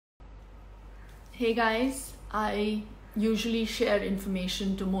Hey guys, I usually share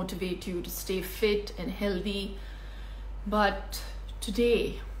information to motivate you to stay fit and healthy, but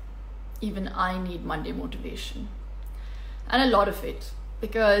today even I need Monday motivation, and a lot of it,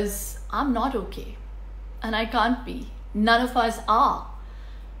 because I'm not okay and I can't be. None of us are.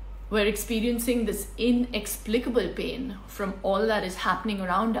 We're experiencing this inexplicable pain from all that is happening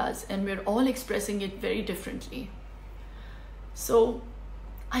around us, and we're all expressing it very differently. So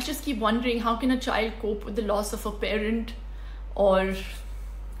I just keep wondering, how can a child cope with the loss of a parent, or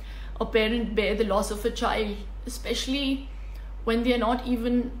a parent bear the loss of a child, especially when they're not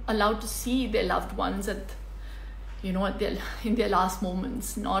even allowed to see their loved ones in their last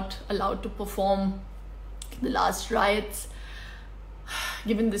moments, not allowed to perform the last rites,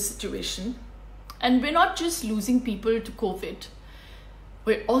 given this situation. And we're not just losing people to COVID,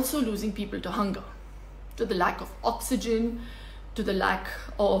 we're also losing people to hunger, to the lack of oxygen, to the lack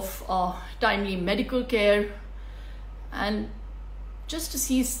of timely medical care, and just to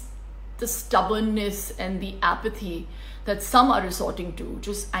see the stubbornness and the apathy that some are resorting to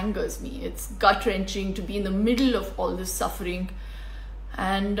just angers me. It's gut-wrenching to be in the middle of all this suffering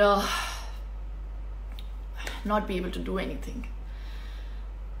and not be able to do anything.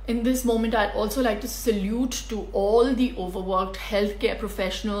 In this moment, I'd also like to salute to all the overworked healthcare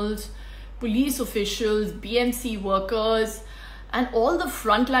professionals, police officials, BMC workers, and all the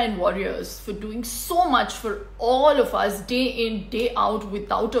frontline warriors for doing so much for all of us day in, day out,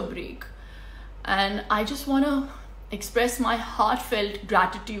 without a break. And I just want to express my heartfelt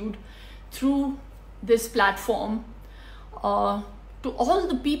gratitude through this platform to all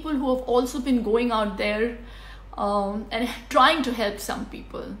the people who have also been going out there and trying to help some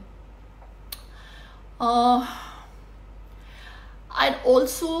people. I'd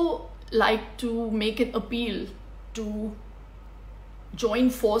also like to make an appeal to join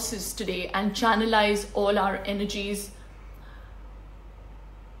forces today and channelize all our energies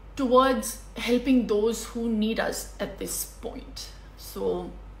towards helping those who need us at this point.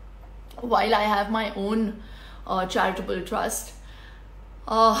 So while I have my own charitable trust,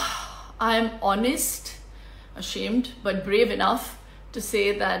 I'm honest, ashamed, but brave enough to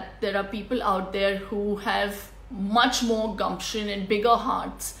say that there are people out there who have much more gumption and bigger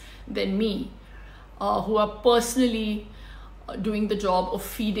hearts than me, who are personally doing the job of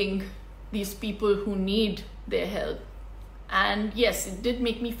feeding these people who need their help. And yes, it did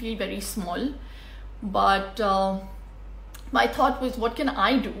make me feel very small, but my thought was, what can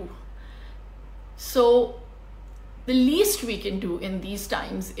I do? So the least we can do in these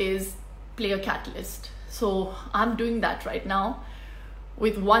times is play a catalyst. So I'm doing that right now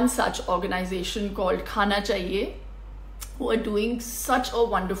with one such organization called Khana Chahiye, who are doing such a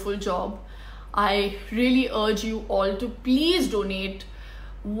wonderful job. I really urge you all to please donate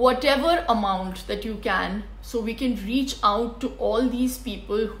whatever amount that you can, so we can reach out to all these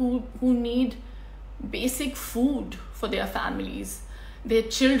people who need basic food for their families, their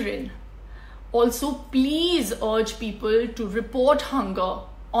children. Also, please urge people to report hunger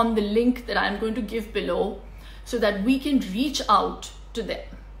on the link that I'm going to give below, so that we can reach out to them.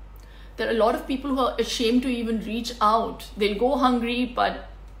 There are a lot of people who are ashamed to even reach out. They'll go hungry, but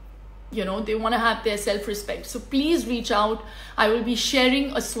they want to have their self-respect. So please reach out. I will be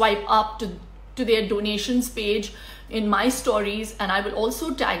sharing a swipe up to their donations page in my stories, and I will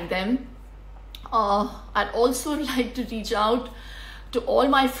also tag them. I'd also like to reach out to all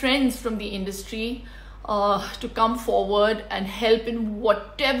my friends from the industry to come forward and help in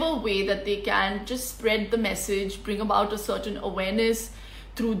whatever way that they can. Just spread the message, bring about a certain awareness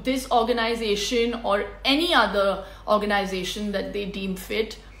through this organization or any other organization that they deem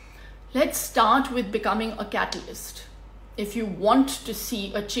fit. Let's start with becoming a catalyst. If you want to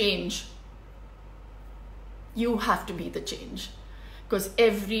see a change, you have to be the change, because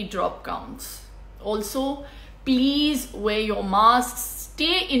every drop counts. Also, please wear your masks,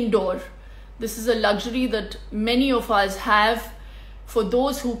 stay indoor. This is a luxury that many of us have. For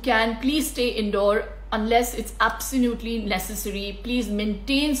those who can, please stay indoor unless it's absolutely necessary. Please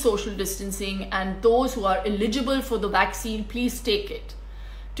maintain social distancing, and those who are eligible for the vaccine, please take it.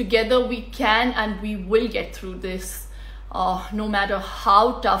 Together we can and we will get through this, no matter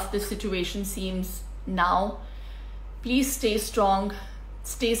how tough the situation seems now. Please stay strong,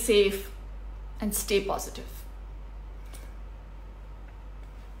 stay safe, and stay positive.